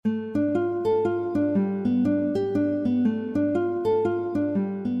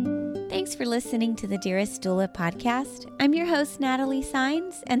Thanks for listening to the Dearest Doula podcast. I'm your host, Natalie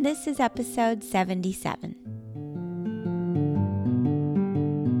Sines, and this is episode 77.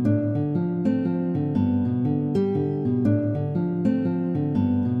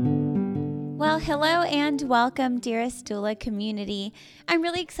 Well, hello and welcome, Dearest Doula community. I'm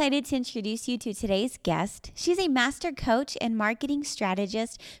really excited to introduce you to today's guest. She's a master coach and marketing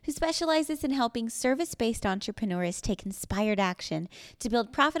strategist who specializes in helping service-based entrepreneurs take inspired action to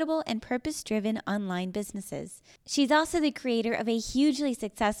build profitable and purpose-driven online businesses. She's also the creator of a hugely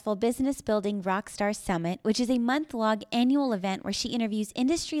successful Business Building Rockstar Summit, which is a month-long annual event where she interviews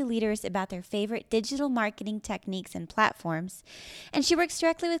industry leaders about their favorite digital marketing techniques and platforms. And she works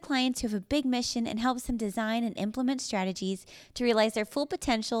directly with clients who have a big mission and helps them design and implement strategies to realize their full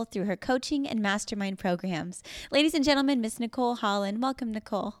potential through her coaching and mastermind programs. Ladies and gentlemen, Miss Nicole Holland. Welcome,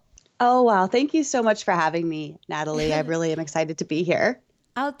 Nicole. Oh, wow. Thank you so much for having me, Natalie. I really am excited to be here.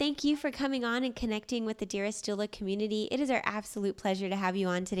 Oh, thank you for coming on and connecting with the Dearest Doula community. It is our absolute pleasure to have you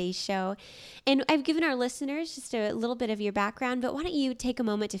on today's show. And I've given our listeners just a little bit of your background, but why don't you take a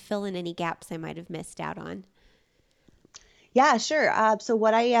moment to fill in any gaps I might have missed out on? Yeah, sure. So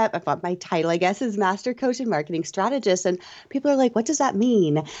what my title, I guess, is Master Coach and Marketing Strategist. And people are like, what does that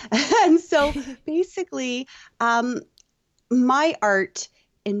mean? And so basically, my art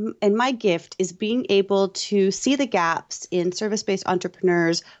and my gift is being able to see the gaps in service-based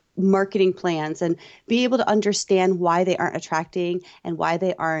entrepreneurs' marketing plans and be able to understand why they aren't attracting and why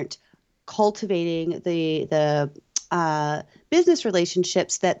they aren't cultivating the business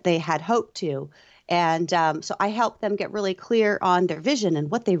relationships that they had hoped to. And so I help them get really clear on their vision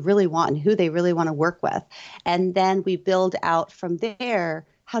and what they really want and who they really want to work with. And then we build out from there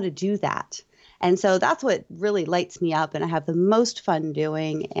how to do that. And so that's what really lights me up and I have the most fun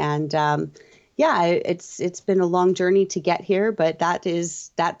doing. And it's been a long journey to get here, but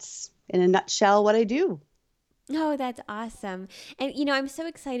that's in a nutshell what I do. Oh, that's awesome. And, I'm so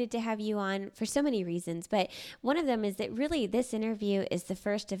excited to have you on for so many reasons, but one of them is that really this interview is the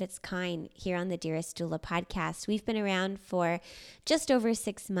first of its kind here on the Dearest Doula podcast. We've been around for just over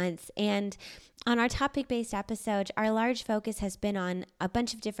 6 months, and on our topic-based episode, our large focus has been on a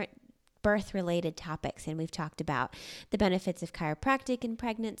bunch of different birth-related topics, and we've talked about the benefits of chiropractic in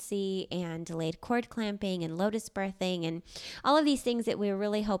pregnancy and delayed cord clamping and lotus birthing and all of these things that we're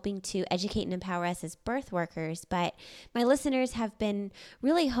really hoping to educate and empower us as birth workers. But my listeners have been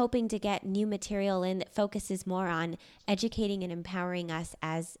really hoping to get new material in that focuses more on educating and empowering us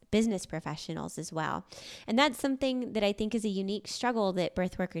as business professionals as well. And that's something that I think is a unique struggle that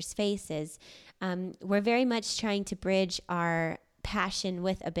birth workers face is we're very much trying to bridge our passion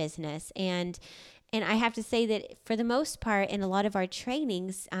with a business. And I have to say that for the most part, in a lot of our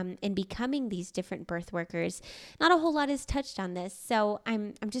trainings in becoming these different birth workers, not a whole lot is touched on this. So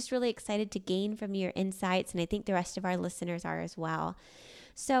I'm just really excited to gain from your insights. And I think the rest of our listeners are as well.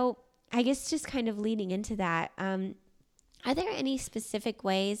 So I guess just kind of leading into that, are there any specific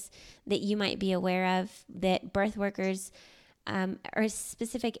ways that you might be aware of that birth workers or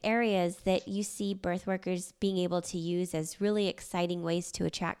specific areas that you see birth workers being able to use as really exciting ways to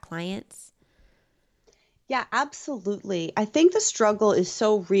attract clients? Yeah, absolutely. I think the struggle is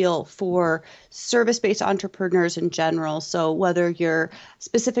so real for service-based entrepreneurs in general. So whether you're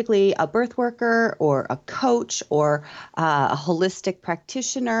specifically a birth worker or a coach or a holistic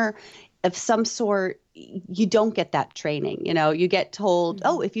practitioner of some sort, you don't get that training. You get told,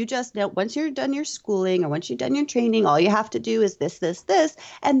 oh, if you just know, once you're done your schooling or once you've done your training, all you have to do is this,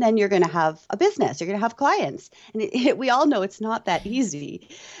 and then you're going to have a business, you're going to have clients. And we all know it's not that easy.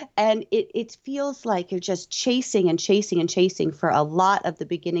 And it feels like you're just chasing and chasing and chasing for a lot of the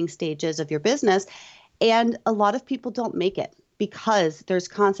beginning stages of your business. And a lot of people don't make it because there's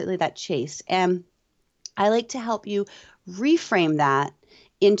constantly that chase. And I like to help you reframe that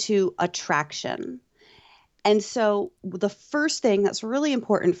into attraction. And so the first thing that's really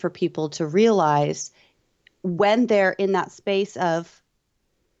important for people to realize when they're in that space of,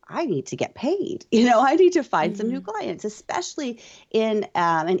 I need to get paid, I need to find some new clients, especially in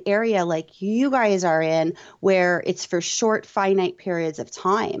an area like you guys are in where it's for short, finite periods of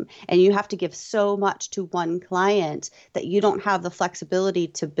time. And you have to give so much to one client that you don't have the flexibility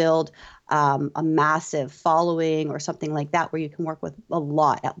to build a massive following or something like that where you can work with a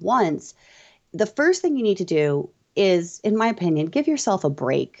lot at once. The first thing you need to do is, in my opinion, give yourself a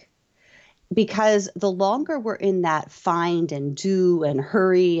break. Because the longer we're in that find and do and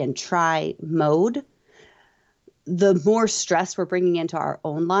hurry and try mode, the more stress we're bringing into our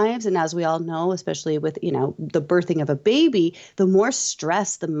own lives. And as we all know, especially with, the birthing of a baby, the more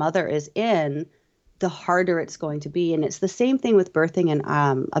stress the mother is in, the harder it's going to be. And it's the same thing with birthing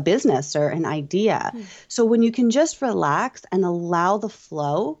a business or an idea. Hmm. So when you can just relax and allow the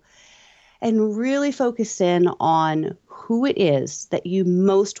flow and really focus in on who it is that you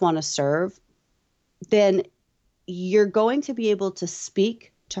most want to serve, then you're going to be able to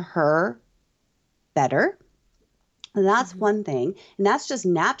speak to her better. And that's Hmm. one thing. And that's just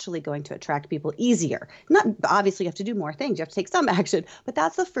naturally going to attract people easier. Not obviously you have to do more things. You have to take some action, but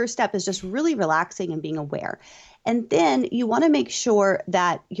that's the first step is just really relaxing and being aware. And then you want to make sure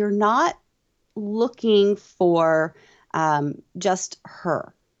that you're not looking for just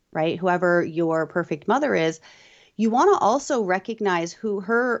her, right? Whoever your perfect mother is, you want to also recognize who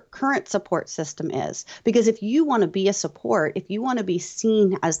her current support system is. Because if you want to be a support, if you want to be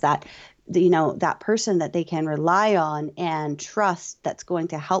seen as that, that person that they can rely on and trust that's going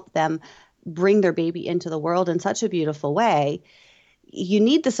to help them bring their baby into the world in such a beautiful way, you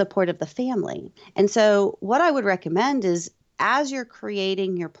need the support of the family. And so, what I would recommend is as you're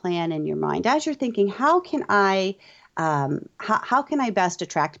creating your plan in your mind, as you're thinking, how can I best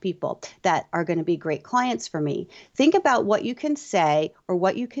attract people that are going to be great clients for me? Think about what you can say or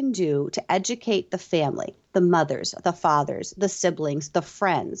what you can do to educate the family, the mothers, the fathers, the siblings, the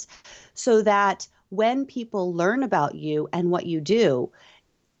friends, so that when people learn about you and what you do,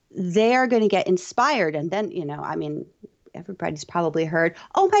 they're going to get inspired. And then, I mean, everybody's probably heard,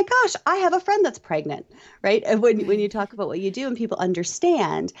 oh my gosh, I have a friend that's pregnant, right? And when you Right. talk about what you do and people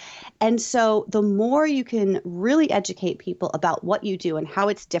understand. And so the more you can really educate people about what you do and how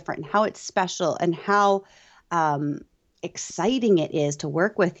it's different and how it's special and how um, exciting it is to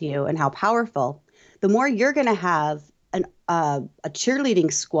work with you and how powerful, the more you're going to have a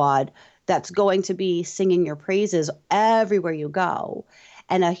cheerleading squad that's going to be singing your praises everywhere you go.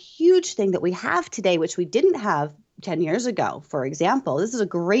 And a huge thing that we have today, which we didn't have 10 years ago, for example, this is a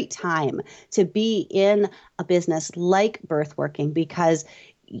great time to be in a business like birthworking because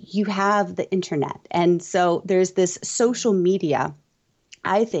you have the internet. And so there's this social media,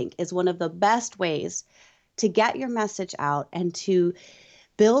 I think, is one of the best ways to get your message out and to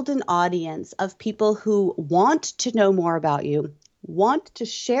build an audience of people who want to know more about you, want to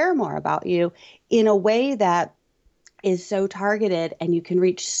share more about you in a way that is so targeted and you can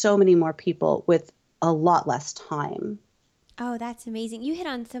reach so many more people with a lot less time. Oh, that's amazing. You hit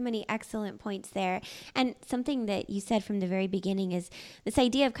on so many excellent points there. And something that you said from the very beginning is this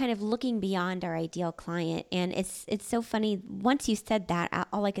idea of kind of looking beyond our ideal client. And it's so funny. Once you said that,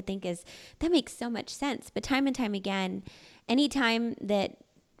 all I could think is that makes so much sense. But time and time again, anytime that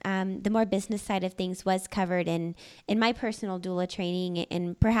the more business side of things was covered in my personal doula training,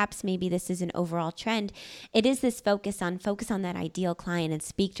 and perhaps maybe this is an overall trend. It is this focus on that ideal client and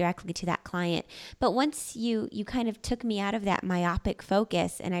speak directly to that client. But once you kind of took me out of that myopic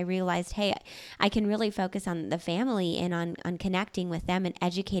focus, and I realized, hey, I can really focus on the family and on connecting with them and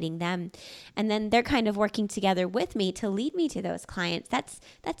educating them, and then they're kind of working together with me to lead me to those clients. That's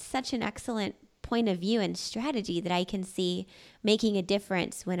such an excellent point of view and strategy that I can see making a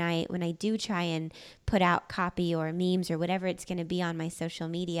difference when I do try and put out copy or memes or whatever it's going to be on my social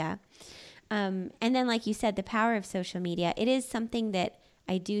media. And then, like you said, the power of social media, it is something that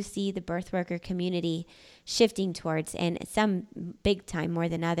I do see the birth worker community shifting towards, and some big time more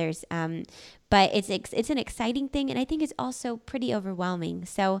than others. But it's an exciting thing, and I think it's also pretty overwhelming.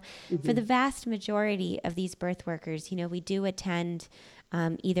 So, for the Mhm. vast majority of these birth workers, we do attend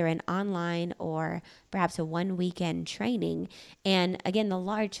either an online or perhaps a one weekend training. And again, the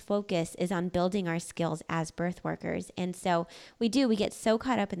large focus is on building our skills as birth workers. And so we get so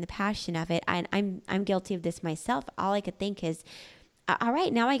caught up in the passion of it. And I'm guilty of this myself. All I could think is, all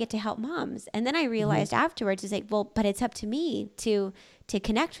right, now I get to help moms. And then I Mhm. realized afterwards, it's like, well, but it's up to me to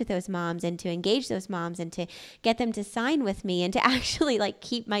connect with those moms and to engage those moms and to get them to sign with me and to actually like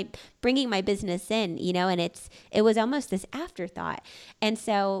keep bringing my business in, and it was almost this afterthought. And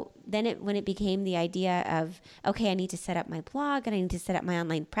so then when it became the idea of, okay, I need to set up my blog and I need to set up my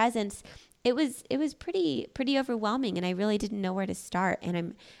online presence, it was pretty overwhelming, and I really didn't know where to start.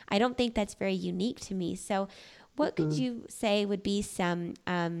 And I don't think that's very unique to me. So what could Mhm. you say would be some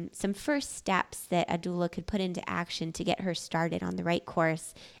first steps that a doula could put into action to get her started on the right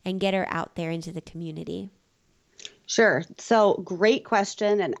course and get her out there into the community? Sure. So great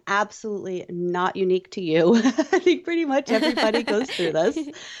question and absolutely not unique to you. I think pretty much everybody goes through this.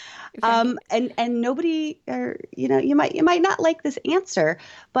 Right. And nobody or you might not like this answer,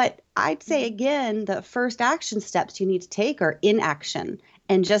 but I'd say Mhm. again, the first action steps you need to take are inaction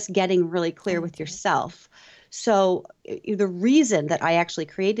and just getting really Oh, clear with that's right. yourself. So the reason that I actually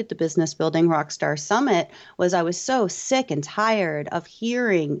created the Business Building Rockstar Summit was I was so sick and tired of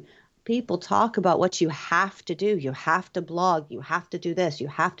hearing people talk about what you have to do. You have to blog, you have to do this, you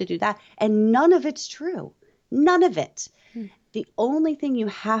have to do that. And none of it's true. None of it. The only thing you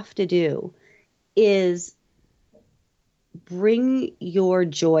have to do is bring your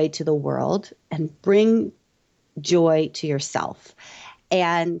joy to the world and bring joy to yourself.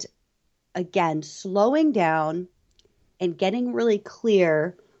 And again, slowing down and getting really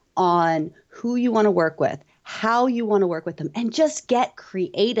clear on who you want to work with, how you want to work with them, and just get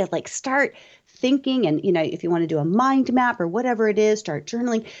creative. Like start thinking, and if you want to do a mind map or whatever it is, start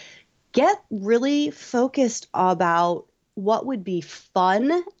journaling. Get really focused about what would be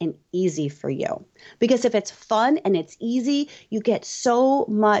fun and easy for you. Because if it's fun and it's easy, you get so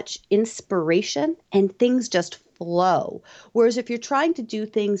much inspiration and things just flow. Whereas if you're trying to do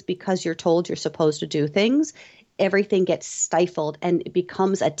things because you're told you're supposed to do things, everything gets stifled and it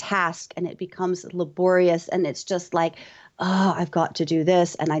becomes a task and it becomes laborious. And it's just like, oh, I've got to do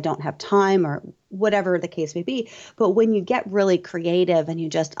this and I don't have time, or whatever the case may be. But when you get really creative and you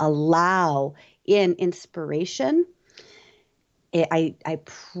just allow in inspiration, I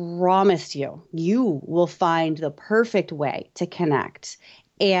promise you, you will find the perfect way to connect.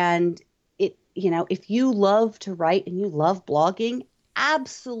 And if you love to write and you love blogging,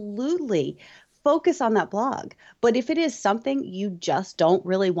 absolutely focus on that blog. But if it is something you just don't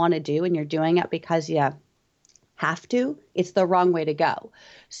really want to do and you're doing it because you have to, it's the wrong way to go.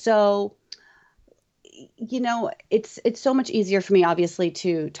 So it's so much easier for me, obviously,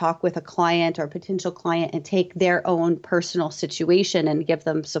 to talk with a client or a potential client and take their own personal situation and give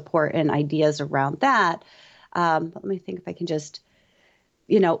them support and ideas around that. But let me think if I can just,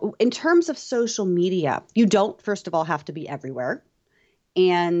 in terms of social media, you don't, first of all, have to be everywhere.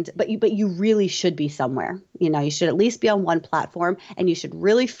 But you really should be somewhere. You should at least be on one platform, and you should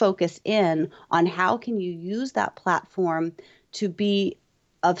really focus in on how can you use that platform to be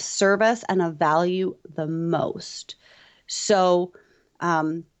of service and of value the most. So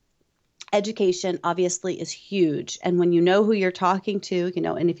education obviously is huge. And when you know who you're talking to,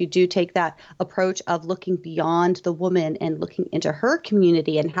 and if you do take that approach of looking beyond the woman and looking into her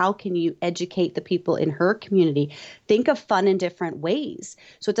community and how can you educate the people in her community, think of fun in different ways.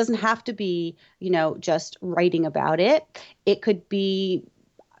 So it doesn't have to be, just writing about it. It could be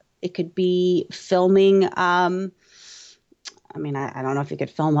filming, I don't know if you could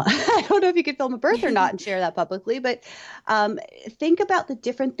film I don't know if you could film a birth or not and share that publicly, but think about the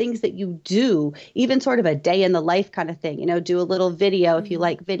different things that you do, even sort of a day in the life kind of thing, do a little video if you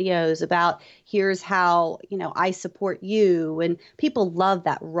like videos about here's how, I support you. And people love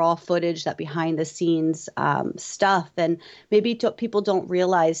that raw footage, that behind the scenes stuff. And maybe people don't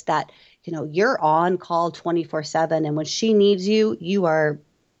realize that, you're on call 24/7. And when she needs you, you're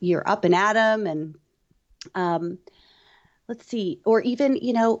up and at 'em. And let's see, or even,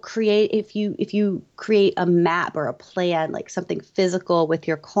 if you create a map or a plan, like something physical with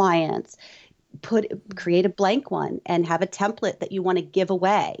your clients, create a blank one and have a template that you want to give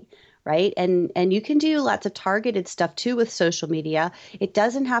away, right? And you can do lots of targeted stuff too with social media. It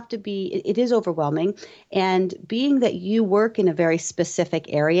doesn't have to be, it is overwhelming. And being that you work in a very specific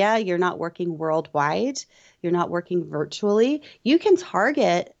area, you're not working worldwide, you're not working virtually, you can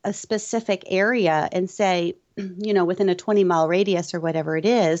target a specific area and say, within a 20-mile radius or whatever it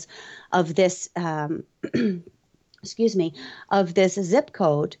is of this, excuse me, of this zip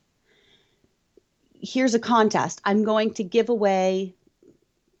code, here's a contest. I'm going to give away,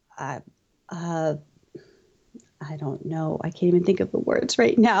 I don't know. I can't even think of the words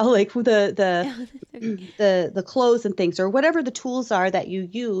right now. Like the clothes and things, or whatever the tools are that you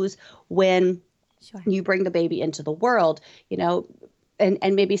use when you bring the baby into the world,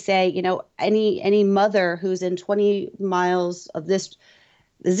 and maybe say, any mother who's in 20 miles of this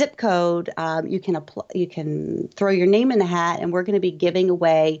zip code, you can throw your name in the hat, and we're going to be giving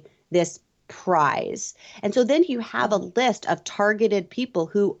away this prize. And so then you have a list of targeted people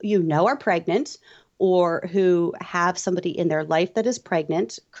who are pregnant, or who have somebody in their life that is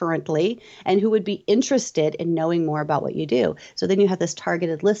pregnant currently and who would be interested in knowing more about what you do. So then you have this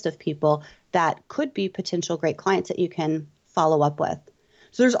targeted list of people that could be potential great clients that you can follow up with.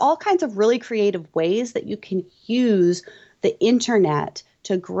 So there's all kinds of really creative ways that you can use the internet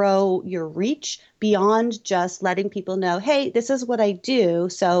to grow your reach beyond just letting people know, hey, this is what I do.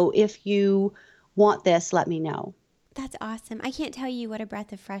 So if you want this, let me know. That's awesome. I can't tell you what a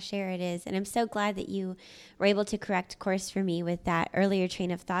breath of fresh air it is. And I'm so glad that you were able to correct course for me with that earlier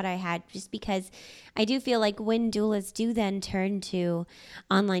train of thought I had, just because I do feel like when doulas do then turn to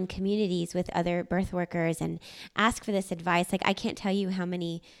online communities with other birth workers and ask for this advice, like I can't tell you how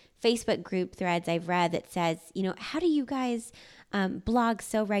many Facebook group threads I've read that says, how do you guys blog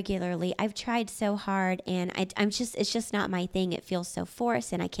so regularly. I've tried so hard, and it's just not my thing. It feels so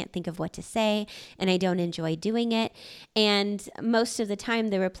forced, and I can't think of what to say, and I don't enjoy doing it. And most of the time,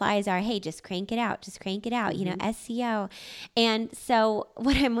 the replies are, "Hey, just crank it out, SEO." And so,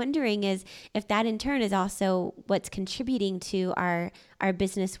 what I'm wondering is if that in turn is also what's contributing to our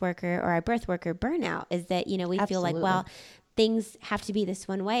business worker or our birth worker burnout, is that, we feel like, well, things have to be this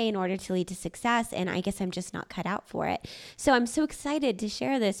one way in order to lead to success, and I guess I'm just not cut out for it. So I'm so excited to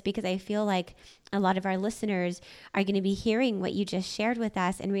share this because I feel like a lot of our listeners are going to be hearing what you just shared with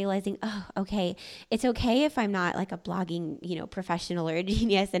us and realizing, oh, okay, it's okay if I'm not like a blogging, professional or a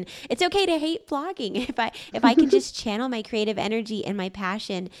genius, and it's okay to hate blogging if I can just channel my creative energy and my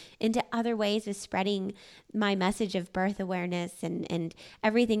passion into other ways of spreading my message of birth awareness and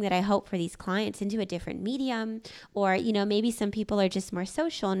everything that I hope for these clients into a different medium. Or, maybe some people are just more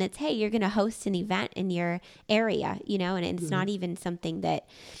social, and it's, hey, you're going to host an event in your area, and it's not even something that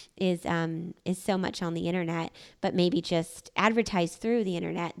is so much on the internet, but maybe just advertise through the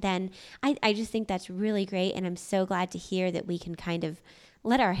internet. Then I just think that's really great. And I'm so glad to hear that we can kind of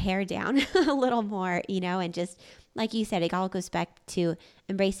let our hair down a little more, and just, like you said, it all goes back to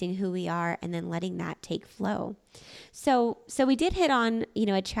embracing who we are and then letting that take flow. So we did hit on,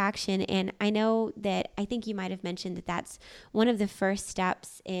 attraction. And I know that I think you might have mentioned that that's one of the first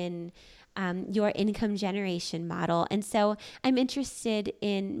steps in your income generation model. And so I'm interested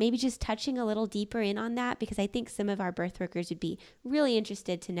in maybe just touching a little deeper in on that, because I think some of our birth workers would be really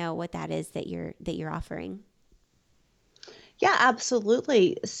interested to know what that is that you're offering. Yeah,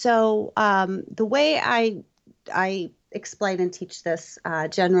 absolutely. So the way I explain and teach this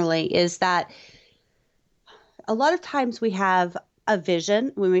generally is that a lot of times we have a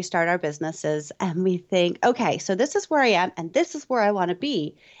vision when we start our businesses, and we think, okay, so this is where I am and this is where I want to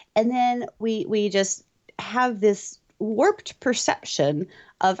be. And then we just have this warped perception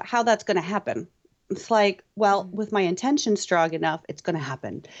of how that's going to happen. It's like, well, with my intention strong enough, it's going to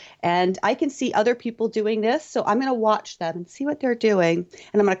happen. And I can see other people doing this, so I'm going to watch them and see what they're doing,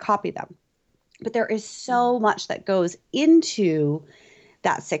 and I'm going to copy them. But there is so much that goes into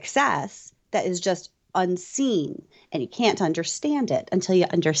that success that is just unseen, and you can't understand it until you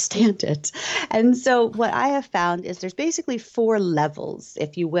understand it. And so what I have found is there's basically 4 levels,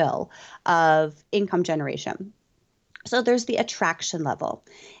 if you will, of income generation. So there's the attraction level,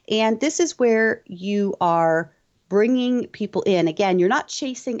 and this is where you are bringing people in. Again, you're not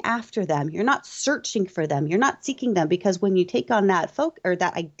chasing after them. You're not searching for them. You're not seeking them, because when you take on that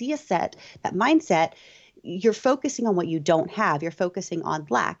that idea set, that mindset, you're focusing on what you don't have. You're focusing on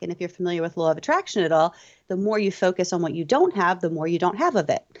lack. And if you're familiar with law of attraction at all, the more you focus on what you don't have, the more you don't have of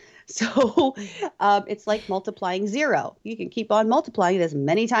it. So it's like multiplying 0. You can keep on multiplying it as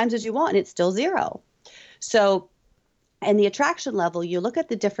many times as you want, and it's still 0. So, and the attraction level, you look at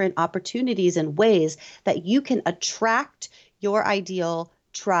the different opportunities and ways that you can attract your ideal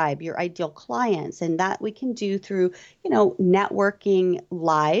tribe, your ideal clients. And that we can do through, networking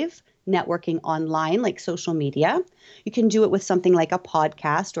live, networking online, like social media. You can do it with something like a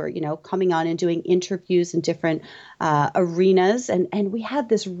podcast, or, coming on and doing interviews in different arenas. And we have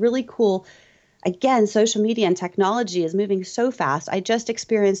this really cool, again, social media and technology is moving so fast. I just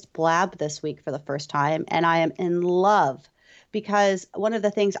experienced Blab this week for the first time, and I am in love, because one of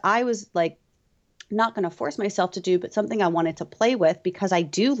the things I was like, not going to force myself to do, but something I wanted to play with, because I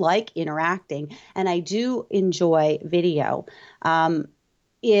do like interacting and I do enjoy video,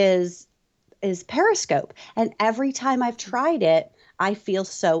 is Periscope. And every time I've tried it, I feel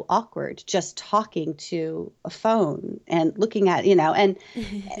so awkward just talking to a phone and looking at, and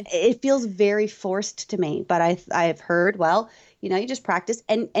it feels very forced to me. But I've heard, well, you just practice,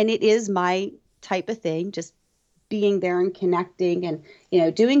 and it is my type of thing, just being there and connecting and,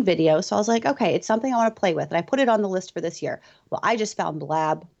 doing video. So I was like, okay, it's something I want to play with. And I put it on the list for this year. Well, I just found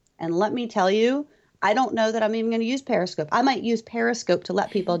Blab. And let me tell you, I don't know that I'm even going to use Periscope. I might use Periscope to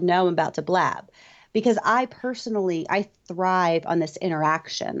let people know I'm about to blab, because I thrive on this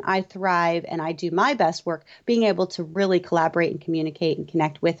interaction. I thrive, and I do my best work being able to really collaborate and communicate and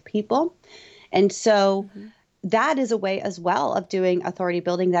connect with people. And so that is a way as well of doing authority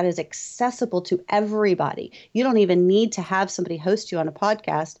building that is accessible to everybody. You don't even need to have somebody host you on a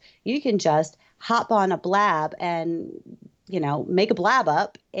podcast. You can just hop on a Blab and, make a Blab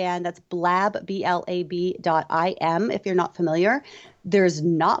up, and that's Blab, BLAB.im. If you're not familiar, there's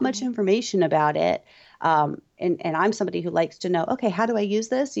not much information about it. And I'm somebody who likes to know, okay, how do I use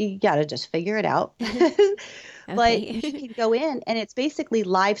this? You got to just figure it out. But you can go in, and it's basically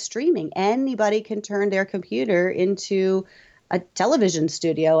live streaming. Anybody can turn their computer into a television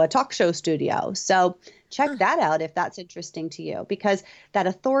studio, a talk show studio. So check that out if that's interesting to you, because that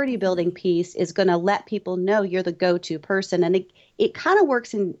authority building Definitely. piece is going to let people know you're the go-to person. And it kind of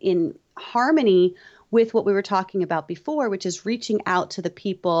works in harmony with what we were talking about before, which is reaching out to the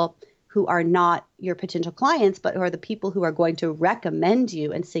people who are not your potential clients, but who are the people who are going to recommend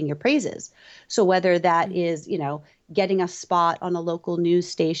you and sing your praises. So whether that Mhm. is, getting a spot on a local news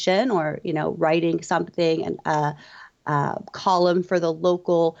station, or, writing something and column for the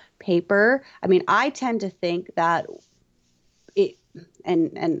local paper. I mean, I tend to think that it,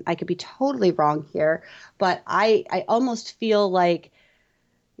 and I could be totally wrong here, but I almost feel like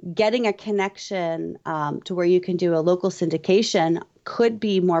getting a connection to where you can do a local syndication could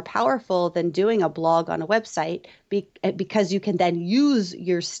be more powerful than doing a blog on a website, because you can then use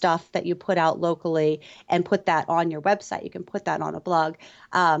your stuff that you put out locally and put that on your website. You can put that on a blog.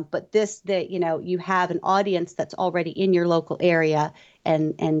 But you have an audience that's already in your local area,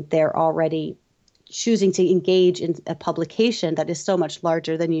 and they're already choosing to engage in a publication that is so much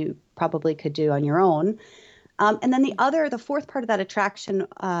larger than you probably could do on your own. And then the fourth part of that attraction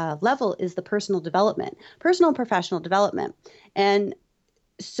level is the personal and professional development. And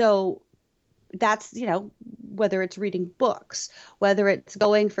so that's, whether it's reading books, whether it's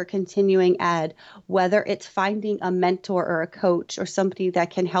going for continuing ed, whether it's finding a mentor or a coach or somebody that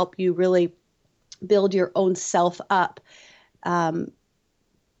can help you really build your own self up.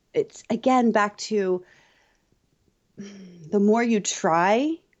 It's again back to the more you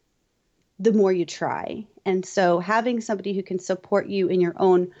try, the more you try. And so having somebody who can support you in your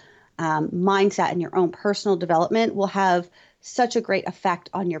own mindset and your own personal development will have such a great effect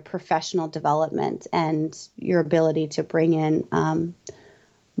on your professional development and your ability to bring in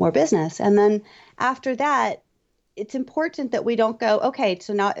more business. And then after that, it's important that we don't go, okay,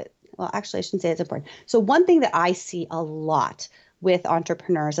 so now, well, actually, I shouldn't say it's important. So, one thing that I see a lot with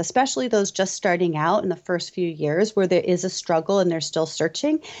entrepreneurs, especially those just starting out in the first few years where there is a struggle and they're still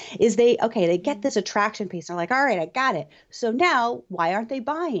searching, is they get this attraction piece. They're like, all right, I got it. So now why aren't they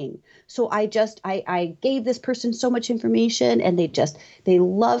buying? So I gave this person so much information and they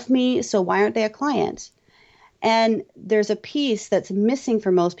love me. So why aren't they a client? And there's a piece that's missing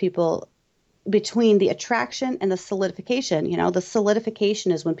for most people between the attraction and the solidification. The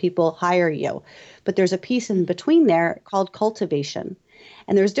solidification is when people hire you, but there's a piece in between there called cultivation.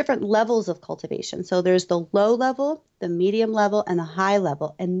 And there's different levels of cultivation. So there's the low level, the medium level, and the high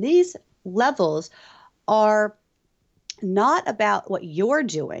level. And these levels are not about what you're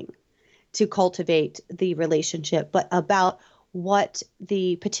doing to cultivate the relationship, but about what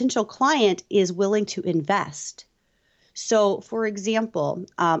the potential client is willing to invest. So, for example,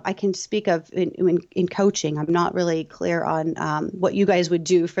 I can speak of in coaching. I'm not really clear on what you guys would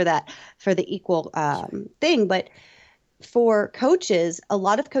do for that, for the equal Sure. thing. But for coaches, a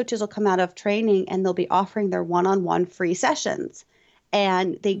lot of coaches will come out of training and they'll be offering their one-on-one free sessions.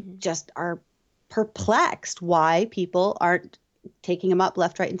 And they Hmm. just are perplexed why people aren't taking them up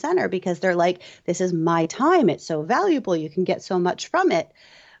left, right, and center, because they're like, this is my time. It's so valuable. You can get so much from it.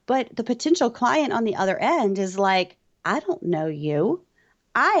 But the potential client on the other end is like, I don't know you.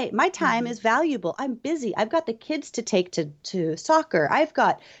 My time Hmm. is valuable. I'm busy. I've got the kids to take to soccer. I've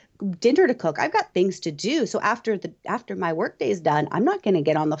got dinner to cook. I've got things to do. So after my workday is done, I'm not going to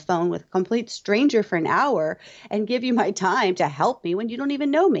get on the phone with a complete stranger for an hour and give you my time to help me when you don't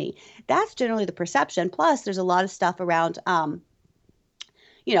even know me. That's generally the perception. Plus, there's a lot of stuff around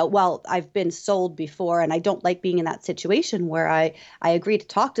well, I've been sold before and I don't like being in that situation where I agree to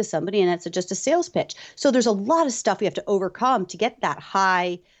talk to somebody and it's just a sales pitch. So there's a lot of stuff we have to overcome to get that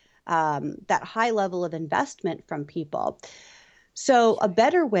high level of investment from people. So a Sure.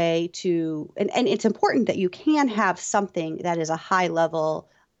 better way and it's important that you can have something that is a high level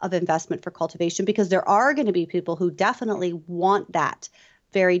of investment for cultivation, because there are going to be people who definitely want that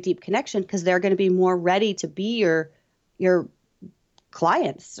very deep connection because they're going to be more ready to be your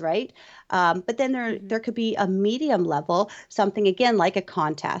clients, right? But then Hmm. there could be a medium level, something again like a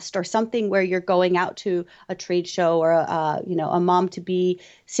contest or something where you're going out to a trade show or a mom to be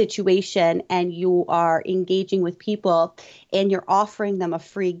situation, and you are engaging with people and you're offering them a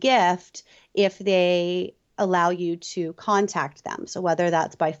free gift if they allow you to contact them. So whether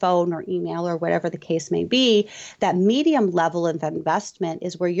that's by phone or email or whatever the case may be, that medium level of investment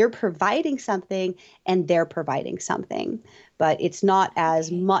is where you're providing something and they're providing something, but it's not as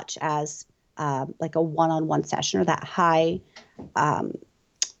Okay. much as like a one-on-one session or um,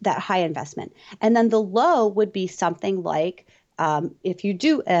 that high investment. And then the low would be something like if you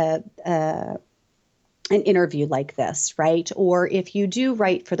do an interview like this, right? Or if you do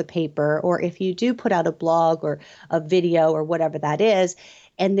write for the paper, or if you do put out a blog or a video or whatever that is,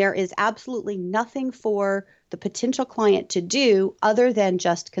 And there is absolutely nothing for the potential client to do other than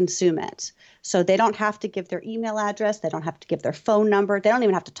just consume it. So they don't have to give their email address. They don't have to give their phone number. They don't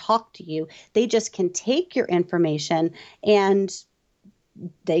even have to talk to you. They just can take your information and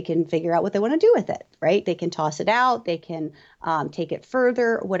they can figure out what they want to do with it, right? They can toss it out. They can take it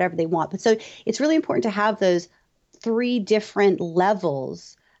further, whatever they want. But so it's really important to have those three different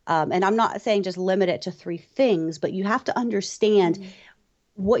levels. And I'm not saying just limit it to three things, but you have to understand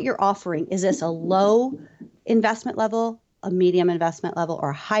what you're offering. Is this a low investment level, a medium investment level,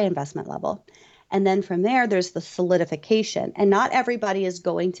 or a high investment level? And then from there, there's the solidification. And not everybody is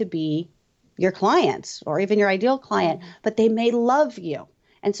going to be your client or even your ideal client, but they may love you.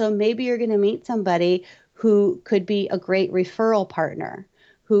 And so maybe you're going to meet somebody who could be a great referral partner,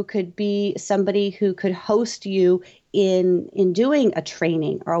 who could be somebody who could host you in doing a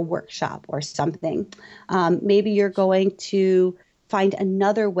training or a workshop or something. Maybe you're going to find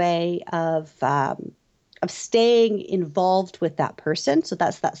another way of staying involved with that person. So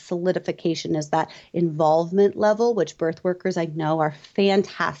that's that solidification, is that involvement level, which birth workers I know are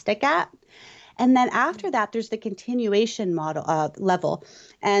fantastic at. And then after that, there's the continuation model level.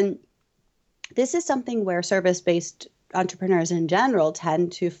 And this is something where service-based entrepreneurs in general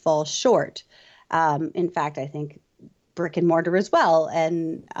tend to fall short. In fact, I think brick and mortar as well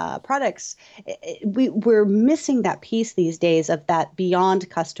and products, we're missing that piece these days of that beyond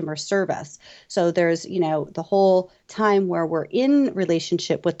customer service. So there's, the whole time where we're in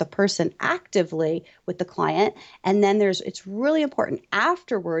relationship with the person actively with the client. And then it's really important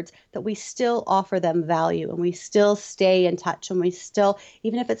afterwards that we still offer them value and we still stay in touch and we still,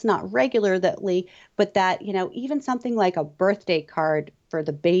 even if it's not regularly, but that, even something like a birthday card for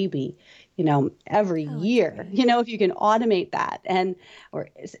the baby, every year, if you can automate that or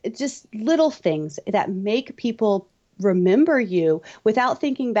it's just little things that make people remember you without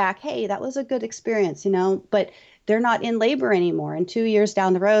thinking back, hey, that was a good experience, but they're not in labor anymore. And 2 years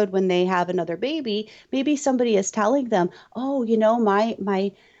down the road, when they have another baby, maybe somebody is telling them, oh,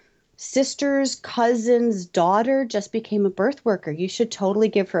 my sister's cousin's daughter just became a birth worker. You should totally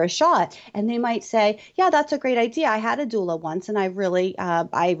give her a shot. And they might say, yeah, that's a great idea. I had a doula once and I really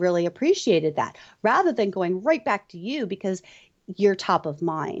appreciated that, rather than going right back to you because you're top of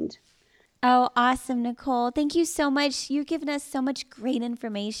mind. Oh, awesome, Nicole. Thank you so much. You've given us so much great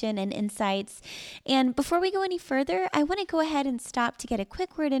information and insights. And before we go any further, I want to go ahead and stop to get a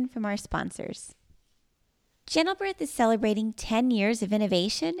quick word in from our sponsors. Gentlebirth is celebrating 10 years of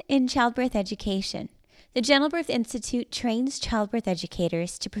innovation in childbirth education. The Gentlebirth Institute trains childbirth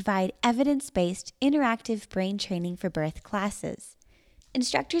educators to provide evidence-based interactive brain training for birth classes.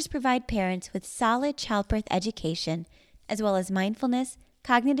 Instructors provide parents with solid childbirth education, as well as mindfulness,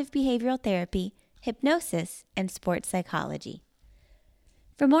 cognitive behavioral therapy, hypnosis, and sports psychology.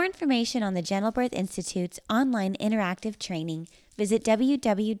 For more information on the Gentlebirth Institute's online interactive training, visit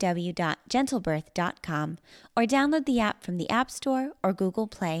www.gentlebirth.com or download the app from the App Store or Google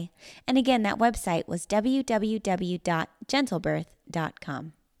Play. And again, that website was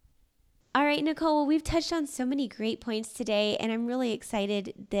www.gentlebirth.com. All right, Nicole, well, we've touched on so many great points today, and I'm really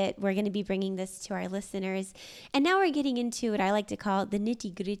excited that we're going to be bringing this to our listeners. And now we're getting into what I like to call the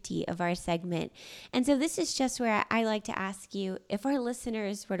nitty-gritty of our segment. And so this is just where I like to ask you, if our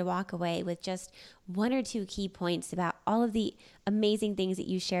listeners were to walk away with just one or two key points about all of the amazing things that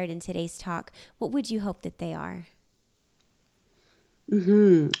you shared in today's talk, what would you hope that they are?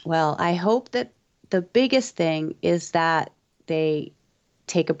 Well, I hope that the biggest thing is that they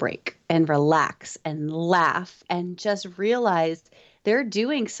take a break and relax and laugh and just realize they're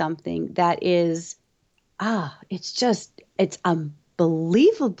doing something that is, it's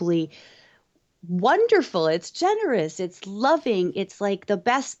unbelievably wonderful. It's generous. It's loving. It's like the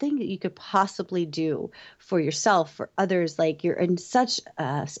best thing that you could possibly do for yourself, for others. Like you're in such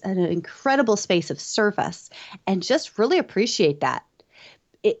an incredible space of service, and just really appreciate that.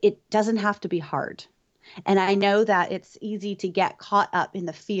 It doesn't have to be hard. And I know that it's easy to get caught up in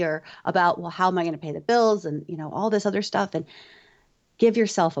the fear about, well, how am I going to pay the bills and, all this other stuff, and give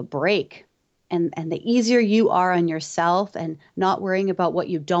yourself a break. And the easier you are on yourself and not worrying about what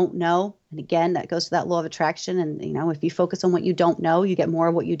you don't know. And again, that goes to that law of attraction. And, if you focus on what you don't know, you get more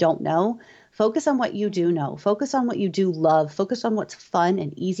of what you don't know. Focus on what you do know. Focus on what you do love. Focus on what's fun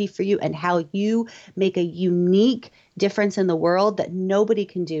and easy for you and how you make a unique difference in the world that nobody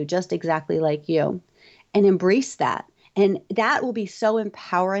can do just exactly like you. And embrace that. And that will be so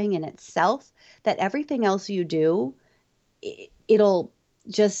empowering in itself that everything else you do, it'll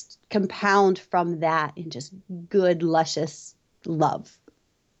just compound from that in just good, luscious love.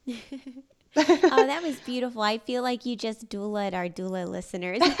 Oh, that was beautiful. I feel like you just doulaed our doula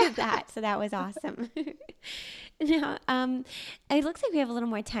listeners with that. So that was awesome. Now, it looks like we have a little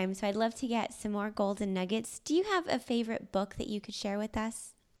more time, so I'd love to get some more golden nuggets. Do you have a favorite book that you could share with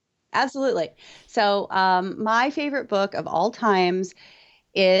us? Absolutely. So, my favorite book of all times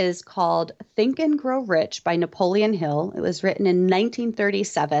is called Think and Grow Rich by Napoleon Hill. It was written in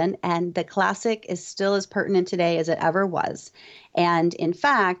 1937, and the classic is still as pertinent today as it ever was. And in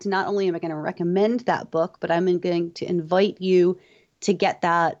fact, not only am I going to recommend that book, but I'm going to invite you to get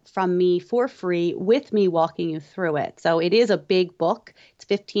that from me for free with me walking you through it. So it is a big book. It's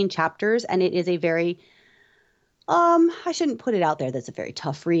 15 chapters, and it is a very I shouldn't put it out there that's a very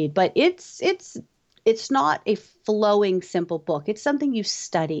tough read, but it's not a flowing, simple book. It's something you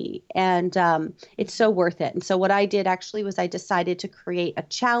study, and it's so worth it. And so what I did actually was I decided to create a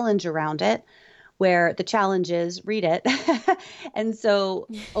challenge around it, where the challenge is read it. And so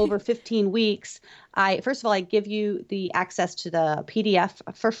over 15 weeks, first of all, I give you the access to the PDF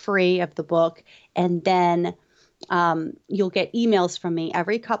for free of the book, and then you'll get emails from me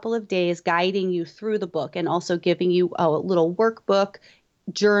every couple of days guiding you through the book and also giving you a little workbook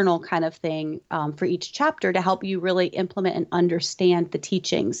journal kind of thing for each chapter to help you really implement and understand the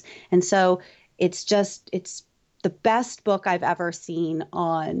teachings. And so it's the best book I've ever seen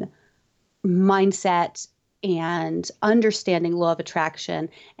on mindset and understanding law of attraction.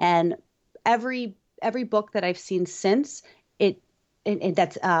 And every book that I've seen since it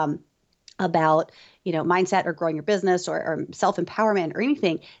that's about mindset or growing your business or self-empowerment or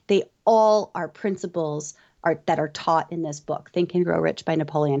anything, they all are principles that are taught in this book, Think and Grow Rich by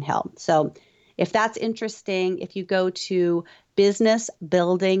Napoleon Hill. So if that's interesting, if you go to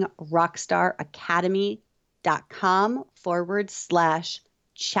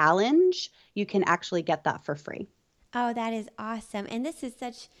businessbuildingrockstaracademy.com/challenge, you can actually get that for free. Oh, that is awesome. And this is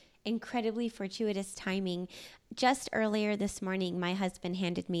such incredibly fortuitous timing. Just earlier this morning, my husband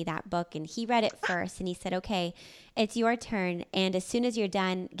handed me that book and he read it first and he said, okay, it's your turn. And as soon as you're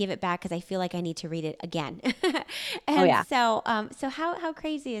done, give it back because I feel like I need to read it again. And Oh, yeah. so how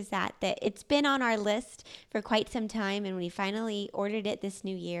crazy is that it's been on our list for quite some time. And we finally ordered it this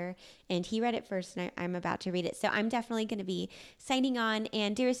new year and he read it first and I'm about to read it. So I'm definitely going to be signing on.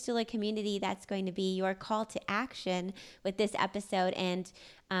 And Dearest Doula community, that's going to be your call to action with this episode. And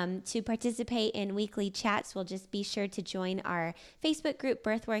to participate in weekly chats, we'll just be sure to join our Facebook group,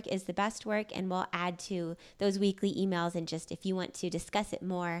 Birthwork is the Best Work, and we'll add to those weekly emails. And just if you want to discuss it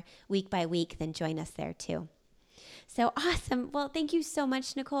more week by week, then join us there too. So awesome. Well, thank you so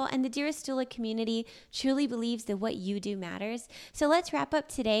much, Nicole. And the Dearest Doula community truly believes that what you do matters. So let's wrap up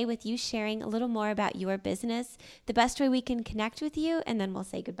today with you sharing a little more about your business, the best way we can connect with you, and then we'll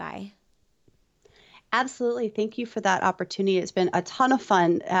say goodbye. Absolutely. Thank you for that opportunity. It's been a ton of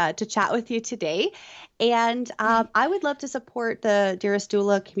fun to chat with you today. And I would love to support the Dearest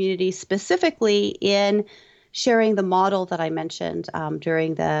Doula community specifically in sharing the model that I mentioned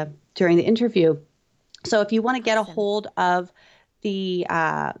during the interview. So if you want to get a hold of the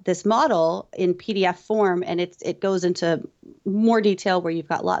this model in PDF form, and it goes into more detail where you've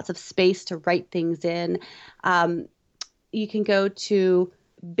got lots of space to write things in, you can go to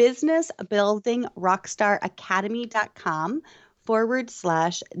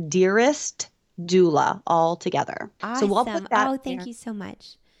businessbuildingrockstaracademy.com/dearest doula all together. Awesome. So we'll put that thank there. you so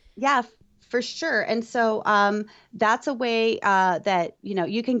much. Yeah, for sure. And so that's a way that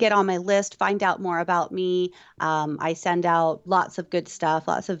you can get on my list, find out more about me. I send out lots of good stuff,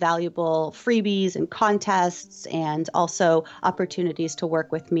 lots of valuable freebies and contests, and also opportunities to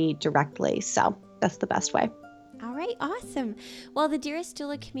work with me directly. So that's the best way. All right, awesome. Well, the Dearest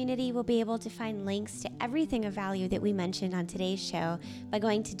Doula community will be able to find links to everything of value that we mentioned on today's show by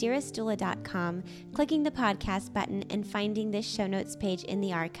going to dearestdoula.com, clicking the podcast button, and finding this show notes page in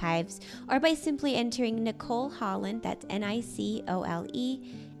the archives, or by simply entering Nicole Holland, that's NicoleHolland,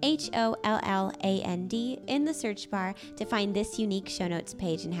 in the search bar to find this unique show notes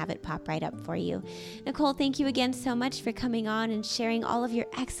page and have it pop right up for you. Nicole, thank you again so much for coming on and sharing all of your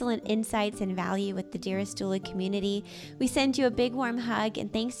excellent insights and value with the Dearest Doula community. We send you a big warm hug,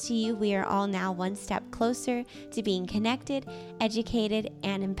 and thanks to you, we are all now one step closer to being connected, educated,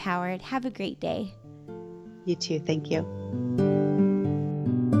 and empowered. Have a great day. You too. Thank you.